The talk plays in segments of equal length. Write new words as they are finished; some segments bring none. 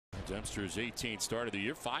Dempster's 18th start of the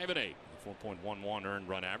year, 5-8, 4.11 earned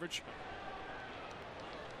run average.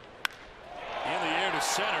 In the air to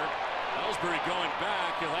center. Ellsbury going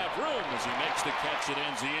back. He'll have room as he makes the catch that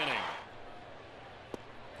ends the inning.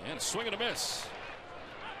 And a swing and a miss.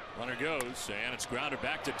 Runner goes, and it's grounded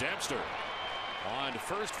back to Dempster. On to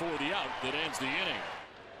first for the out that ends the inning.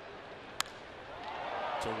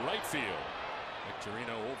 To right field.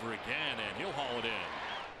 Victorino over again, and he'll haul it in.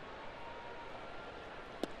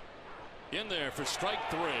 In there for strike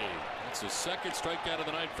 3. That's the second strikeout of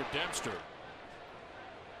the night for Dempster.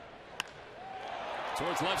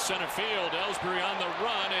 Towards left center field. Ellsbury on the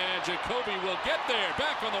run, and Jacoby will get there.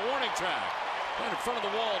 Back on the warning track. Right in front of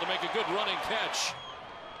the wall to make a good running catch.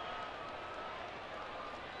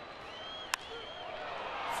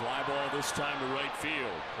 Fly ball this time to right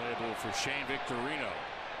field. Playable for Shane Victorino.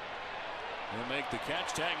 He'll make the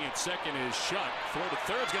catch. Tagging at second is shut. Throw to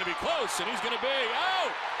third's going to be close, and he's going to be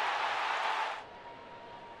out.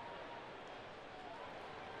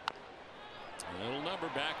 A little number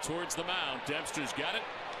back towards the mound. Dempster's got it.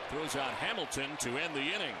 Throws out Hamilton to end the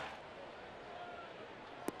inning.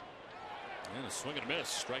 And a swing and a miss.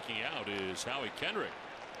 Striking out is Howie Kendrick.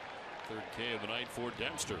 Third K of the night for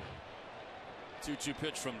Dempster. 2-2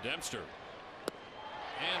 pitch from Dempster.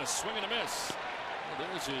 And a swing and a miss. Well,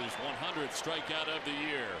 there's his 100th strikeout of the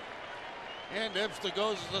year. And Dempster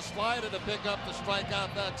goes to the slider to pick up the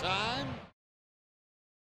strikeout that time.